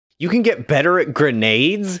You can get better at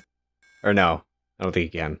grenades? Or no, I don't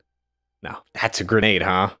think you can. No, that's a grenade,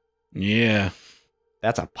 huh? Yeah.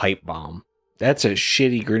 That's a pipe bomb. That's a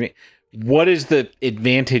shitty grenade. What is the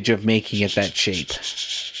advantage of making it that shape?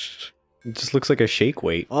 It just looks like a shake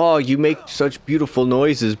weight. Oh, you make such beautiful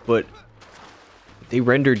noises, but they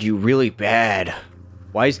rendered you really bad.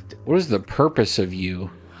 Why is... What is the purpose of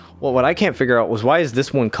you? Well, what I can't figure out was why is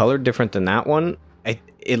this one colored different than that one?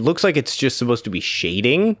 It looks like it's just supposed to be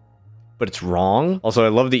shading, but it's wrong. Also, I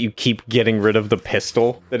love that you keep getting rid of the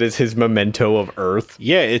pistol that is his memento of Earth.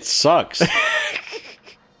 Yeah, it sucks.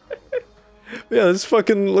 Yeah, this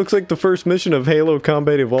fucking looks like the first mission of Halo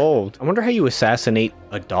Combat Evolved. I wonder how you assassinate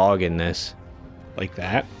a dog in this. Like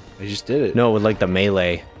that? I just did it. No, with like the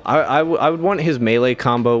melee. I would want his melee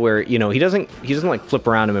combo where, you know, he doesn't like flip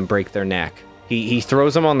around him and break their neck. He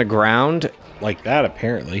throws them on the ground. Like that,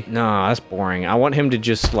 apparently. No, that's boring. I want him to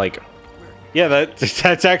just like... Yeah,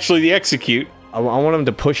 that's actually the execute. I want him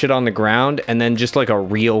to push it on the ground and then just like a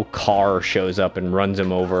real car shows up and runs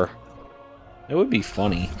him over. That would be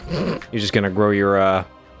funny. You're just gonna grow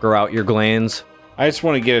out your glands. I just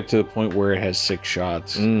want to get it to the point where it has 6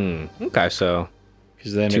 shots. Okay, so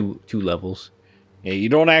because then two levels. Yeah, you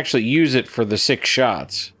don't actually use it for the 6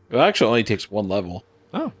 shots. It actually only takes 1 level.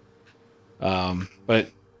 Oh.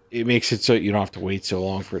 But it makes it so you don't have to wait so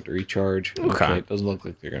long for it to recharge. Okay. It doesn't look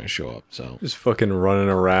like they're gonna show up. So just fucking running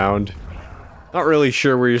around. Not really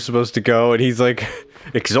sure where you're supposed to go, and he's like,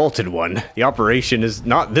 "Exalted One, the operation is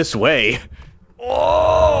not this way."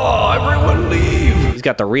 Oh, everyone leave! He's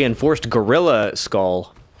got the reinforced gorilla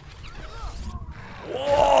skull.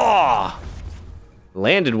 Whoa!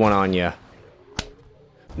 Landed one on you.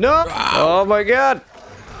 No! Oh my god!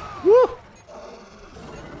 Woo!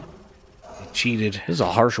 They cheated. This is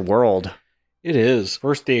a harsh world. It is.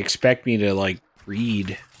 First they expect me to, like,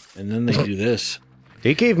 read, and then they do this.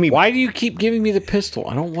 They gave me... Why do you keep giving me the pistol?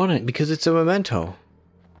 I don't want it. Because it's a memento.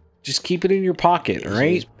 Just keep it in your pocket,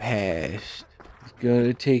 alright? Past. It's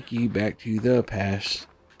gonna take you back to the past.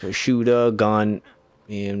 To shoot a gun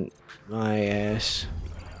in my ass.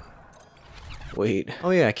 Wait.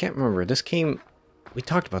 Oh yeah, I can't remember. This came... We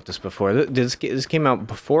talked about this before. This came out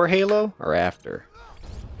before Halo or after?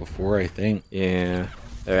 Before, I think. Yeah.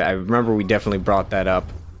 I remember we definitely brought that up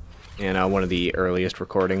in one of the earliest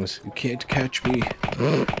recordings. You can't catch me.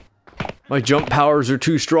 My jump powers are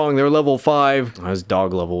too strong. They're level 5. His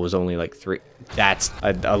dog level was only like 3.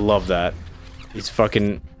 I love that. He's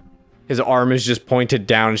fucking... His arm is just pointed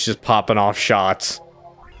down. It's just popping off shots.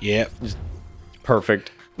 Yep. Just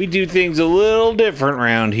perfect. We do things a little different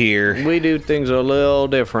around here. We do things a little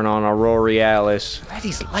different on Aurorealis. Why are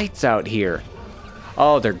these lights out here?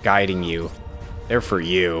 Oh, they're guiding you. They're for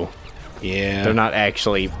you. Yeah. They're not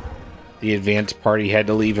actually... The advanced party had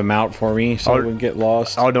to leave him out for me so I wouldn't get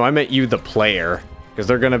lost. Oh no, I meant you, the player. Because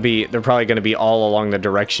they're probably gonna be all along the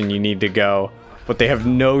direction you need to go. But they have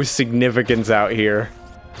no significance out here.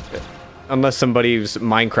 Unless somebody's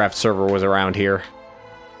Minecraft server was around here.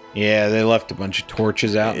 Yeah, they left a bunch of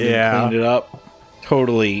torches out and cleaned it up.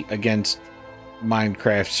 Totally against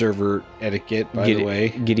Minecraft server etiquette, by the way.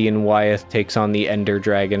 Gideon Wyeth takes on the Ender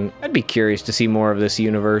Dragon. I'd be curious to see more of this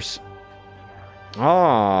universe.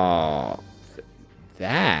 Oh,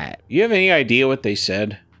 that. You have any idea what they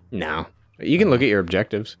said? No. You can look at your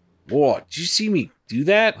objectives. Whoa, did you see me do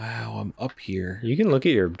that? Wow, I'm up here. You can look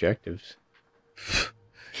at your objectives.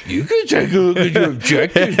 You can take a look at your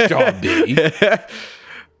objectives, Zombie.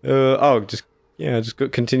 Just go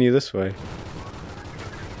continue this way.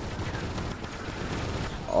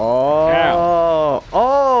 Oh, Ow.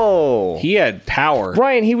 Oh! He had power.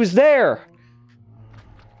 Ryan, he was there.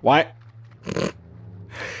 What?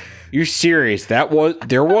 You're serious?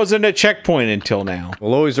 There wasn't a checkpoint until now.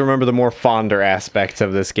 We'll always remember the more fonder aspects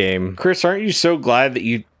of this game. Chris, aren't you so glad that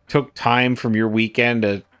you took time from your weekend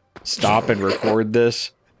to stop and record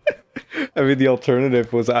this? I mean, the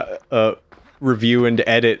alternative was review and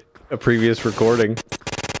edit a previous recording.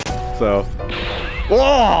 So,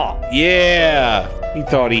 whoa! Yeah! He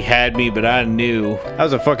thought he had me, but I knew. That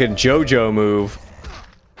was a fucking JoJo move.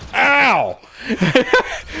 Ow!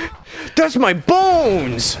 That's my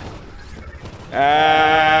bones!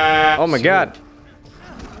 Oh my god.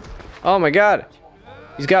 Oh my god.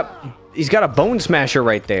 He's got a bone smasher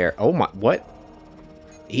right there. Oh my, what?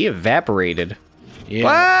 He evaporated.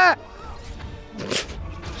 Yeah. What?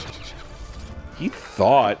 He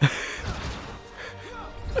thought.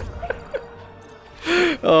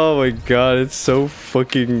 Oh my god, it's so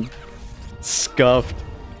fucking scuffed.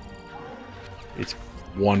 It's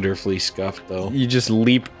wonderfully scuffed, though. You just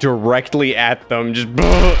leap directly at them, just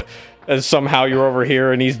And somehow you're over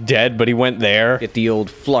here and he's dead, but he went there. Get the old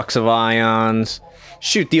flux of ions.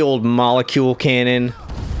 Shoot the old molecule cannon.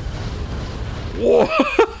 Whoa.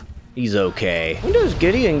 He's okay. When does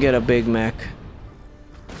Gideon get a Big Mac?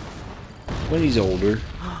 When he's older.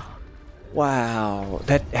 Wow.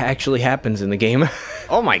 That actually happens in the game.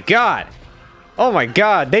 Oh my god. Oh my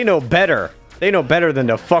god. They know better. They know better than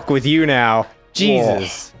to fuck with you now.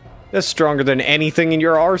 Jesus. Whoa. That's stronger than anything in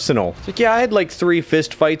your arsenal. It's like, yeah, I had like 3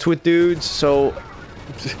 fist fights with dudes, so...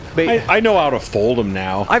 I know how to fold them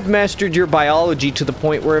now. I've mastered your biology to the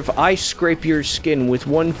point where if I scrape your skin with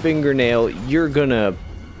 1 fingernail, you're gonna...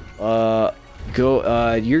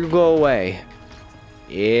 you go away.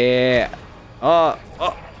 Yeah. Wow.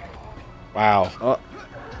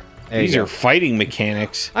 These are fighting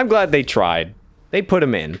mechanics. I'm glad they tried. They put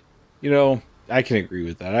them in. You know... I can agree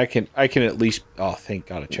with that. I can at least... Oh, thank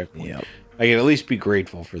God, a checkpoint. Yep. I can at least be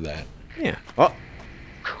grateful for that. Yeah. Oh.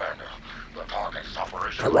 Commander, the target's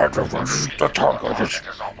operation. The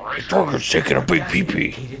target's taking a big pee-pee.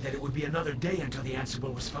 Indicated that it would be another day until the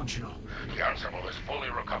Ansible was functional. The Ansible is fully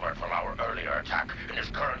recovered from our earlier attack and is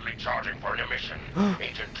currently charging for an emission.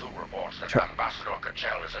 Agent 2 reports that Ambassador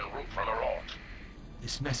Kachel is en route from Iran.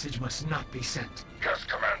 This message must not be sent. Yes,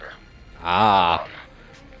 Commander. Ah.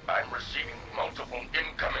 I'm receiving multiple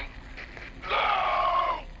incoming...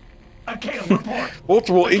 No! Akale, report!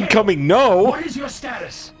 Multiple Akale, incoming no! What is your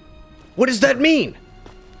status? What does that mean?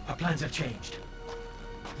 Our plans have changed.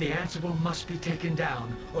 The Ansible must be taken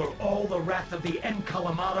down, or all the wrath of the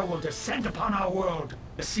Encalamada will descend upon our world.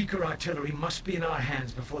 The Seeker artillery must be in our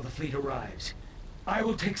hands before the fleet arrives. I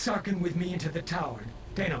will take Sarkin with me into the tower.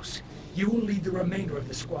 Thanos, you will lead the remainder of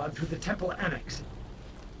the squad through the temple annex.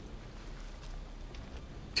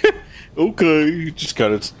 Okay, you just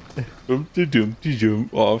got it.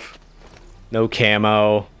 Off. No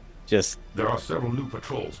camo. Just... There are several new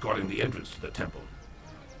patrols guarding the entrance to the temple.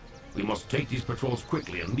 We must take these patrols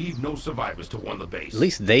quickly and leave no survivors to warn the base. At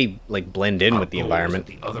least they, like, blend in with the environment.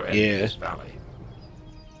 The other end of this valley.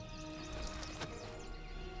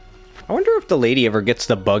 I wonder if the lady ever gets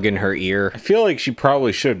the bug in her ear. I feel like she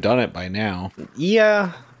probably should have done it by now.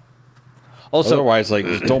 Yeah. Also, otherwise, like,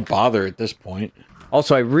 just don't bother at this point.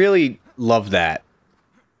 Also, I really love that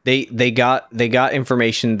they got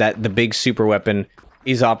information that the big super weapon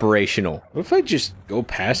is operational. What if I just go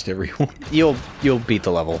past everyone? You'll beat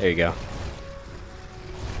the level. There you go.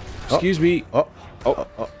 Excuse me. Oh.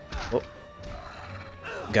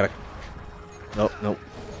 Gotta. Nope.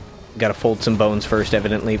 Gotta fold some bones first,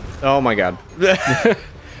 evidently. Oh my god.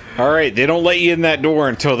 All right, they don't let you in that door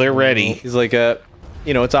until they're ready. He's like,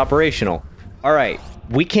 it's operational. All right.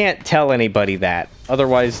 We can't tell anybody that.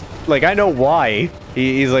 Otherwise, like, I know why.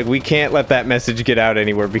 He's like, we can't let that message get out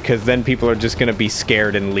anywhere because then people are just gonna be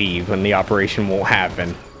scared and leave and the operation won't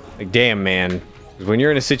happen. Like, damn, man. When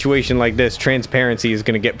you're in a situation like this, transparency is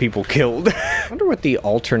gonna get people killed. I wonder what the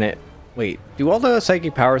alternate... Wait, do all the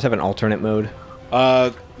psychic powers have an alternate mode?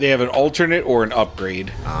 They have an alternate or an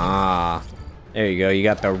upgrade. Ah. There you go. You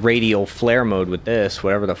got the radial flare mode with this,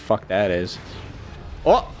 whatever the fuck that is.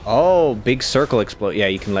 Oh, big circle explode. Yeah,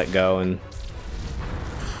 you can let go and...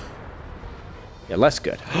 Yeah, less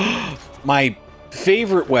good. My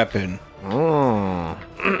favorite weapon. Oh.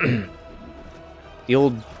 The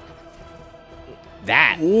old...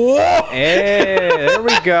 That. Whoa! Hey, there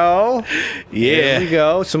we go. Yeah. There we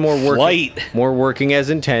go. Some more working. Flight. More working as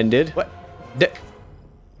intended. What?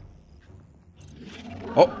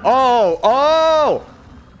 Oh!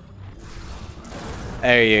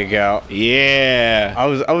 There you go. Yeah.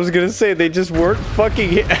 I was gonna say they just weren't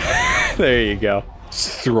fucking. There you go.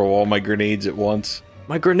 Just throw all my grenades at once.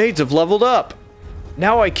 My grenades have leveled up.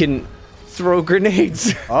 Now I can throw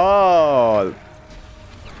grenades. Oh.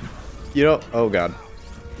 Oh god.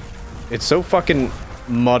 It's so fucking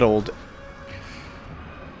muddled.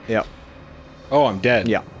 Yeah. Oh, I'm dead.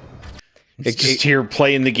 Yeah. It's just here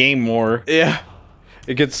playing the game more. Yeah.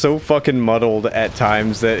 It gets so fucking muddled at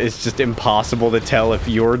times that it's just impossible to tell if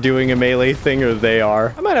you're doing a melee thing or they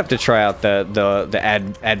are. I might have to try out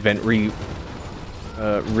the Advent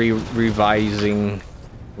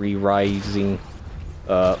Rising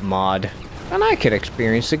mod. And I could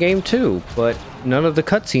experience the game too, but none of the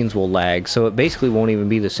cutscenes will lag, so it basically won't even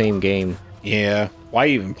be the same game. Yeah. Why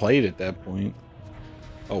even play it at that point?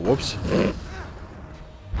 Oh, whoops.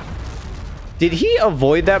 Did he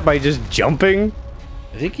avoid that by just jumping?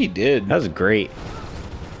 I think he did. That was great.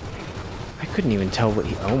 I couldn't even tell what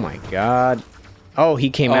he... Oh my god. Oh, he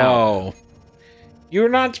came out. Oh.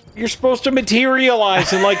 You're supposed to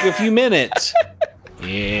materialize in like a few minutes.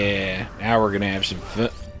 Yeah. Now we're gonna have some fun.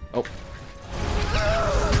 Oh.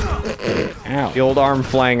 Ow. The old arm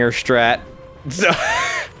flanger strat.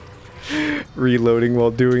 Reloading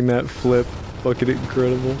while doing that flip. Fucking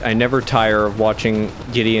incredible. I never tire of watching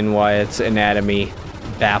Gideon Wyatt's anatomy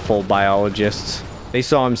baffle biologists. They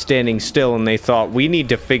saw him standing still and they thought, we need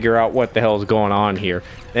to figure out what the hell is going on here.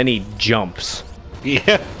 Then he jumps.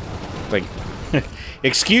 Yeah. Like,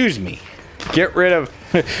 excuse me. Get rid of...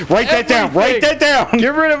 Write that down. Write that down.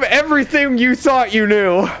 Get rid of everything you thought you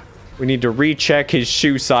knew. We need to recheck his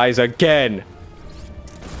shoe size again.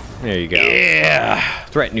 There you go. Yeah.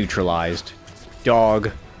 Threat neutralized.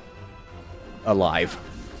 Dog. Alive.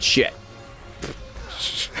 Shit.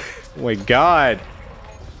 Oh my god.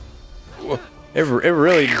 It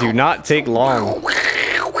really do not take long.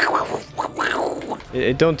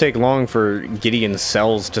 It don't take long for Gideon's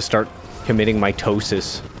cells to start committing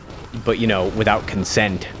mitosis. But, you know, without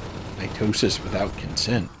consent. Mitosis without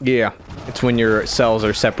consent. Yeah. It's when your cells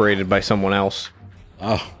are separated by someone else.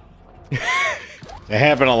 Oh. That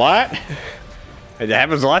happen a lot? It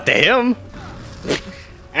happens a lot to him.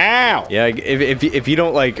 Ow! Yeah, if you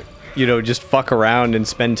don't, like, you know, just fuck around and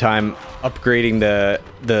spend time upgrading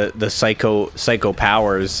the psycho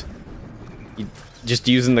powers, just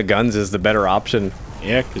using the guns is the better option.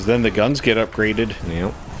 Yeah, because then the guns get upgraded.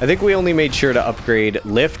 Yeah. I think we only made sure to upgrade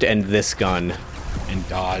lift and this gun. And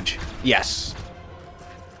dodge. Yes.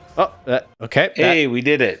 Oh, okay. Hey, we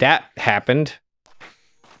did it. That happened.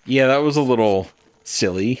 Yeah, that was a little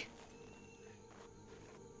silly.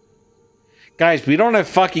 Guys, we don't have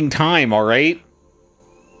fucking time, alright?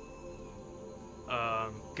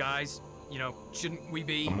 Guys, you know, shouldn't we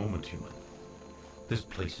be... A moment, human. This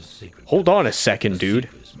place is sacred. Hold on a second, dude.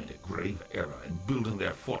 The Seekers made a grave error in building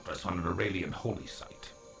their fortress on an Aurelian holy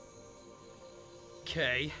site.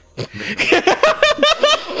 Okay. This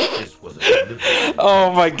was a deliberate...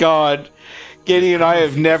 Oh my god. Gideon and I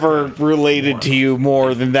have never related to you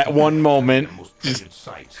more than that one moment.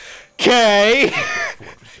 Okay.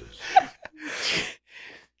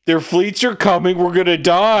 Their fleets are coming, we're gonna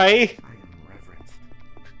die.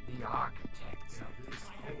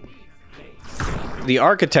 The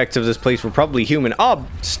architects of this place were probably human. Oh,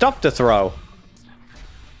 stuff to throw.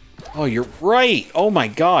 Oh, you're right. Oh my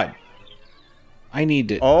god. I need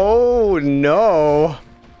to... Oh, no.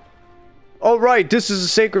 Oh, right. This is a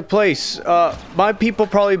sacred place. My people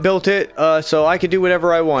probably built it, so I can do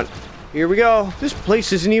whatever I want. Here we go. This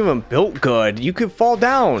place isn't even built good. You could fall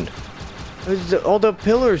down. All the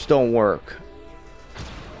pillars don't work.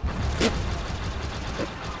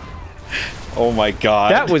 Oh my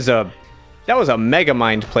god. That was a mega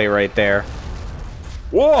mind play right there.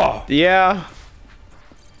 Whoa! Yeah.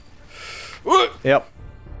 Yep.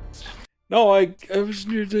 No, I was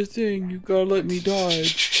near the thing. You gotta let me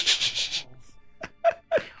dodge.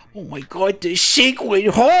 Oh my god, the sacred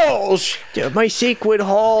halls! Yeah, my sacred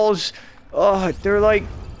halls. Oh, they're like...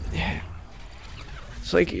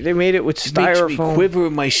 It's like they made it with styrofoam. It makes me quiver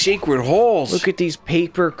in my sacred halls. Look at these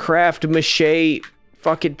paper craft mache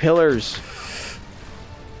fucking pillars.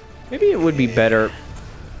 Maybe it would be better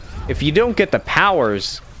if you don't get the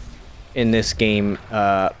powers in this game,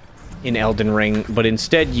 in Elden Ring, but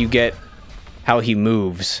instead you get how he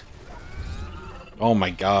moves. Oh my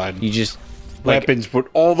god. You just... Weapons would...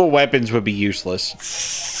 All the weapons would be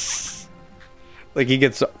useless. Like, he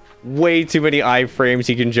gets way too many iframes,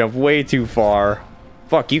 he can jump way too far.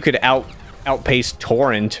 Fuck, you could outpace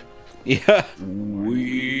Torrent. Yeah.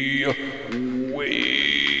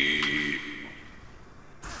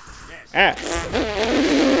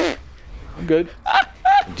 I'm good. I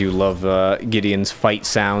do love Gideon's fight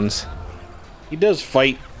sounds. He does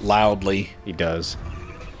fight loudly. He does.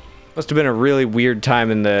 Must have been a really weird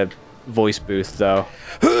time in the voice booth, though.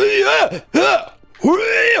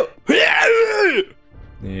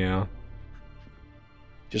 Yeah.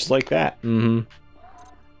 Just like that. Mm-hmm.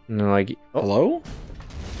 And they're like, oh. Hello?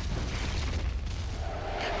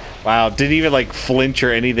 Wow, didn't even like flinch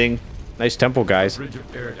or anything. Nice temple, guys. The Bridge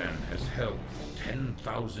of Erdan has held for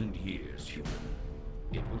 10,000 years, human.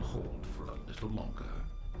 It will hold for a little longer.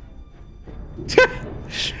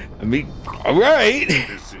 I mean, alright.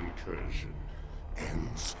 This incursion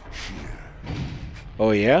ends here.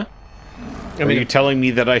 Oh yeah? Are you telling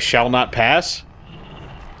me that I shall not pass?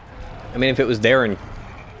 I mean, if it was there and...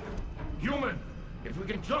 Human, if we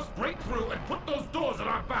can just break through and put those doors at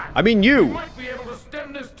our back, I mean, we you! might be able to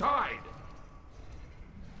stem this tide.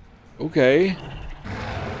 Okay.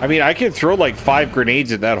 I mean, I can throw like 5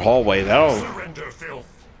 grenades at that hallway. That'll... Surrender,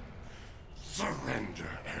 filth. Surrender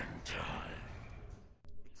and die.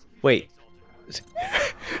 Wait.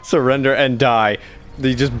 Surrender and die.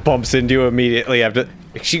 He just bumps into you immediately after...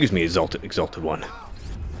 Excuse me, exalted one.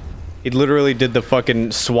 It literally did the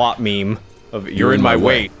fucking SWAT meme of "You're in my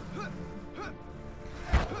way."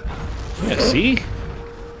 Yeah, see?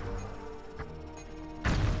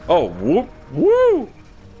 Oh, whoop, woo!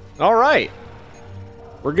 All right,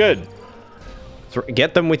 We're good.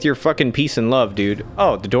 get them with your fucking peace and love, dude.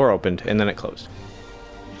 Oh, the door opened and then it closed.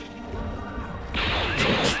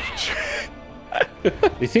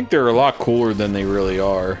 They think they're a lot cooler than they really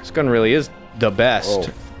are. This gun really is the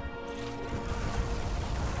best.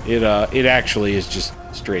 Oh. It actually is just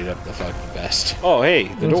straight up the fucking best. Oh, hey,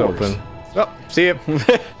 the It's door's open. Oh, see it.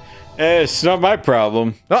 It's not my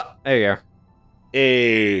problem. Oh, there you are.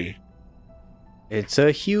 Hey, It's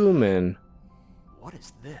a human. What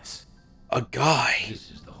is this? a guy. This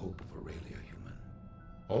is the hope of Aurelia, human.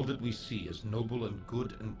 All that we see is noble and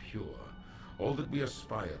good and pure. All that we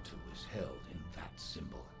aspire to is held in that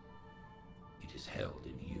symbol. It is held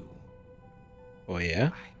in you. Oh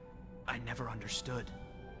yeah. I never understood.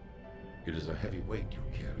 It is a heavy weight you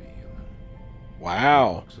carry, human.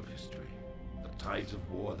 Wow. Books of history, the tides of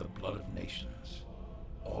war, the blood of nations.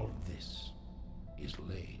 All of this is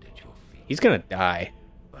laid at your feet. He's gonna die.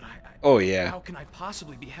 But Oh yeah. how can I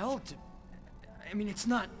possibly be held to... I mean, it's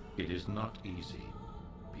not... It is not easy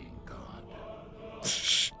being God.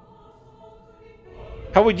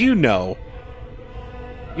 How would you know?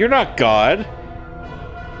 You're not God.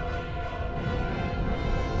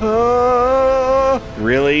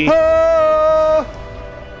 Really?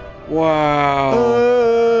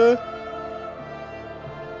 Wow.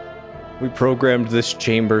 We programmed this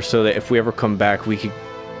chamber so that if we ever come back, we could,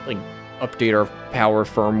 like, update our power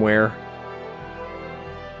firmware.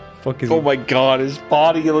 Fuck is Oh my god, his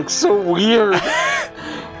body looks so weird.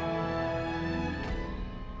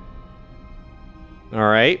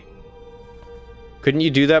 Alright. Couldn't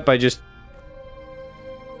you do that by just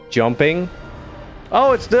jumping?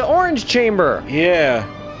 Oh, it's the orange chamber! Yeah.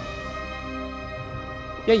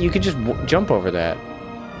 Yeah, you could just jump over that.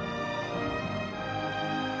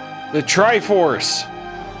 The Triforce.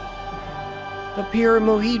 The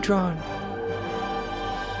Pyramidron.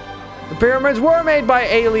 The pyramids were made by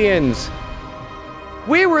aliens!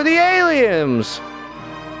 We were the aliens!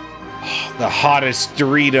 The hottest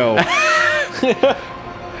Dorito.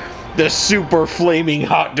 The super flaming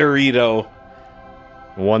hot Dorito.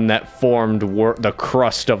 One that formed the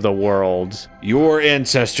crust of the worlds. Your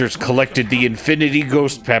ancestors collected the infinity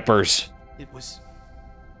ghost peppers. It was...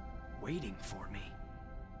 waiting for me.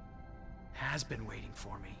 Has been waiting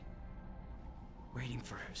for me. Waiting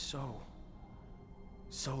for so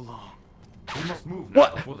long. We must move now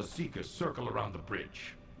What? before the Seekers circle around the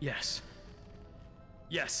bridge. Yes.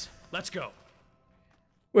 Yes, let's go.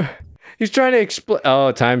 He's trying to explain.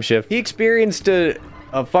 Oh, time shift. He experienced a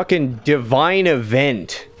fucking divine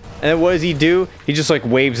event. And then what does he do? He just like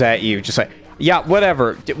waves at you. Just like, yeah,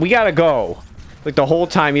 whatever. We gotta go. Like the whole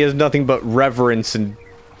time he has nothing but reverence and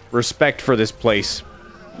respect for this place.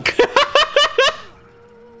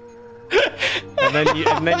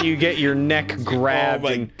 and then you get your neck grabbed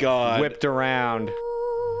and whipped around.